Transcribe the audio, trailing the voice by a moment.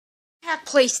hack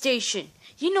PlayStation.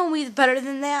 You know me better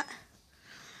than that.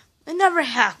 I never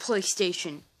hacked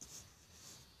PlayStation.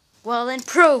 Well, then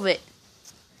prove it.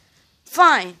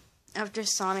 Fine. After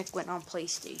Sonic went on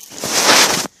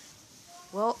PlayStation.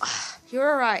 Well,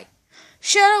 you're right.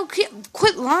 Shadow,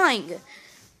 quit lying.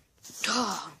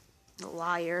 Oh,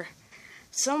 liar.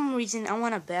 For some reason, I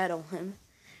want to battle him.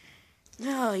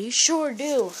 No, you sure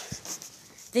do.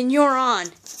 Then you're on.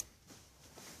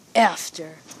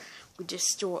 After we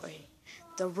destroy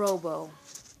the robo.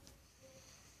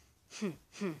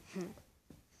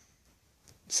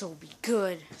 So be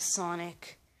good,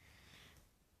 Sonic.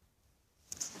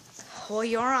 Well,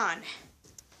 you're on.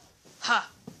 Ha!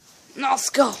 Now let's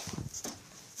go.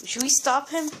 Should we stop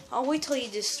him? I'll wait till he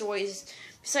destroys.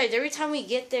 Besides, every time we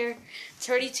get there, it's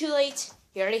already too late.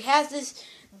 He already has this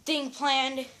thing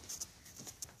planned.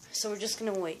 So we're just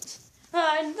gonna wait.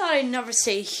 I thought I'd never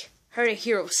heard a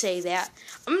hero say that.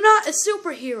 I'm not a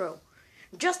superhero.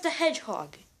 I'm just a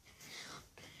hedgehog.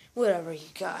 Whatever you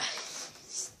got.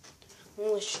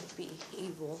 Only should be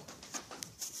evil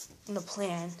in the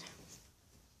plan.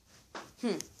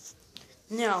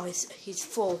 No, he's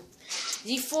full. Is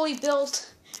he fully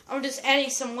built? I'm just adding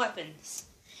some weapons.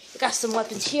 I got some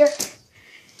weapons here,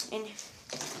 and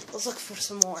let's look for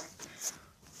some more.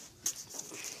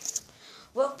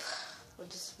 Well, we'll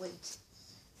just wait.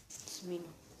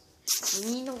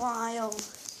 Meanwhile,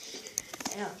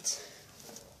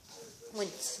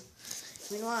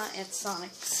 at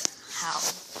Sonic's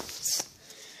house,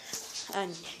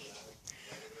 and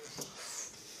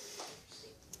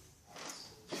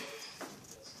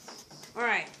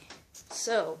alright,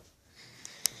 so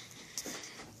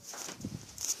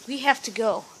we have to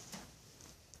go.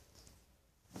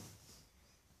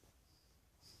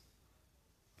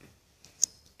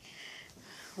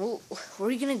 Well, where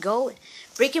are you gonna go?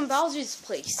 Breaking Bowser's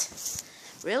place.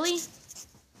 Really?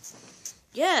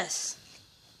 Yes.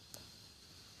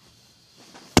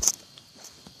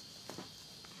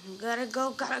 Gotta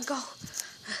go.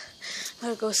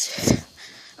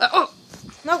 Oh,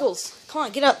 Knuckles, come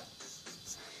on, get up.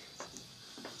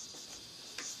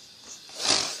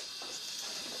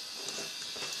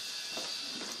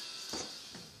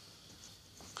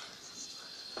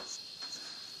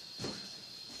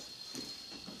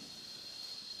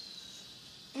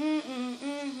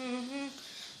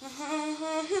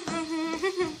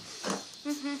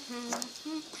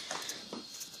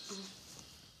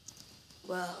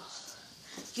 Well,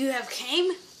 you have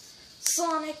came,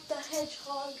 Sonic the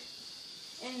Hedgehog,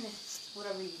 and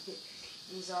whatever your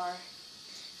names are,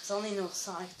 because I only know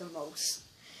Sonic the most.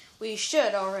 We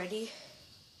should already.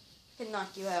 I can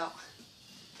knock you out.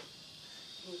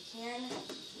 You can.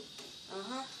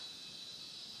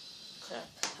 Crap.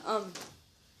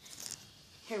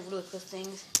 Here, really quick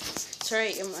things.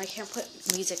 Sorry, I can't put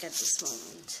music at this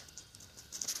moment.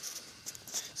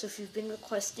 So if you've been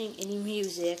requesting any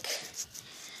music,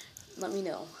 let me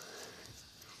know.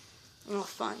 I'll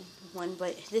find one,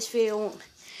 but this video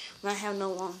won't have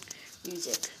no long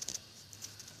music.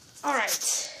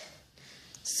 Alright.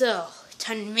 So,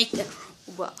 time to make the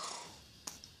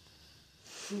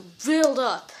build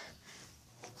up.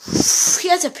 He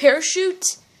has a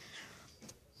parachute?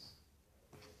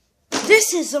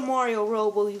 This is the Mario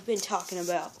Robo you've been talking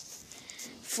about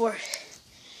for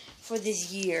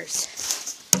these years.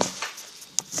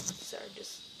 Sorry,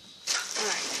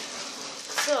 alright.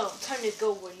 So, time to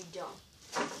go where you don't.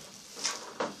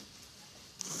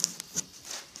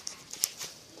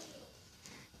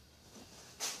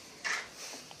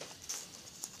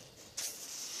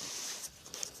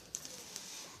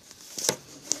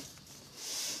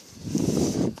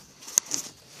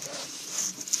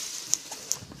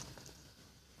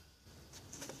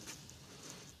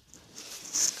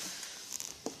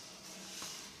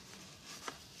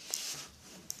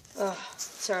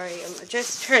 Sorry, I'm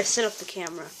just trying to set up the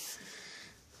camera.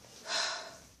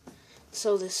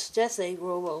 So this Death Egg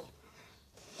Robo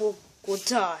will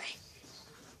die.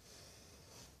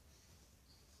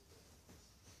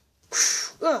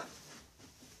 Whoa.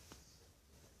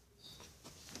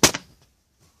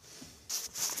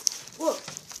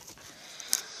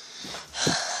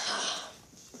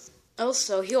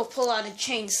 Also, he'll pull out a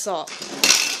chainsaw.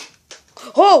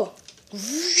 Oh!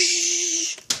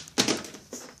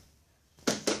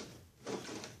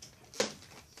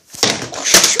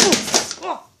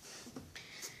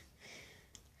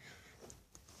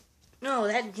 No,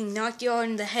 that knocked you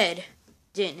on the head,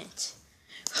 didn't it?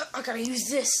 I gotta use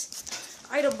this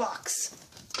item box.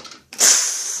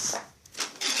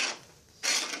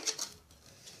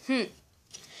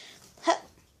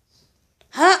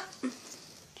 Huh?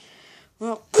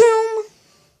 Well, boom.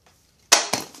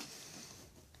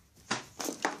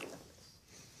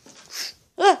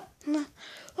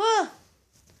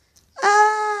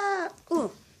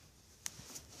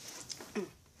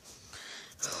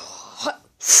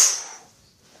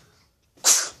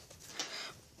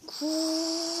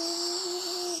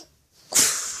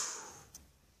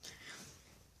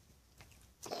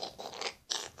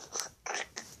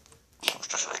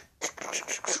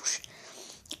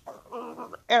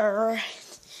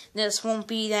 This won't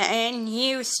be the end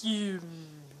here soon.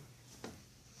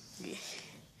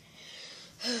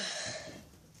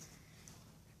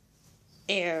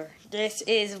 This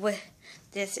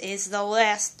is the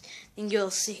last thing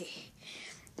you'll see.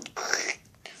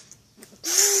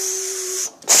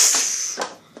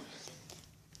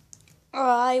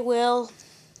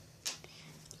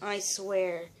 I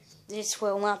swear, this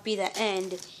will not be the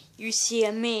end. You see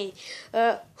me,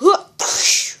 not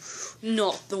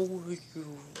the way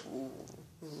you.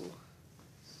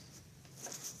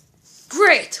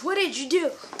 Great! What did you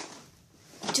do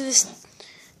to this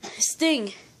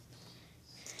thing?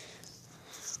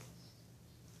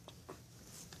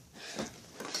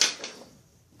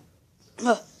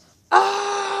 Ah!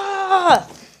 Ah!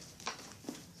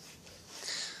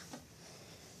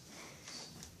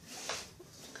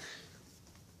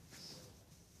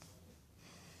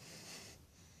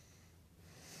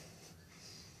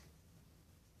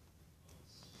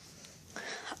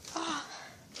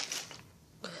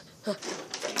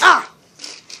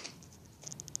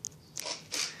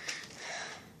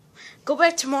 Go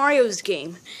back to Mario's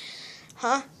game.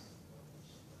 Huh?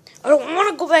 I don't want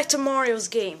to go back to Mario's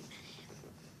game.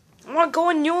 I want to go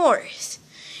in yours.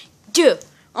 Dude,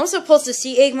 I'm supposed to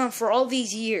see Eggman for all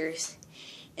these years.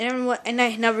 And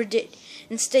I never did.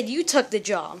 Instead, you took the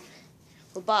job.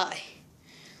 Well, bye.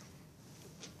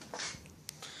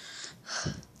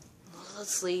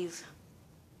 Let's leave.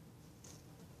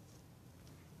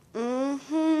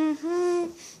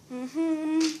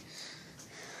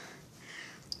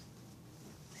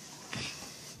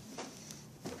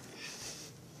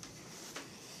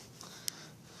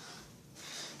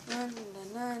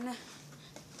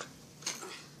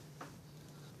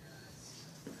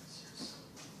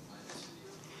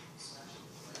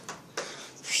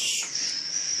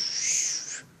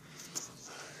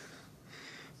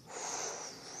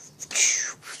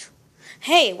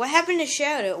 Hey, what happened to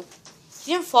Shadow?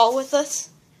 He didn't fall with us?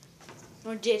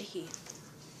 Or did he?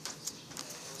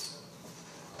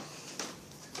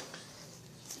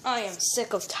 I am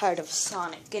sick of tired of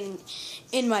Sonic getting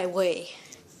in my way.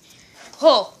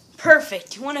 Oh,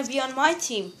 perfect. You want to be on my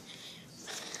team?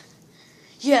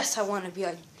 Yes, I want to be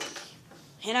on.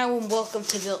 And I will welcome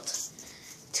to build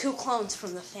 2 clones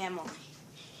from the family.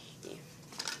 Yeah.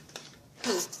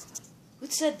 Who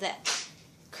said that?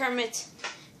 Kermit,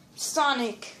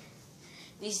 Sonic.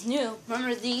 These new.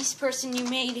 Remember these person you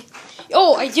made?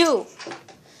 Oh, I do.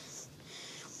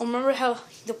 Oh, remember how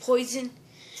the poison?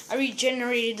 I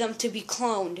regenerated them to be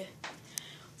cloned.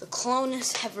 The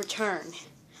clones have returned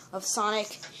of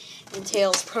Sonic and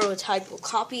Tails' prototype will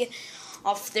copy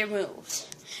off their moves.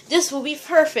 This will be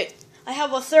perfect. I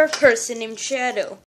have a third person named Shadow.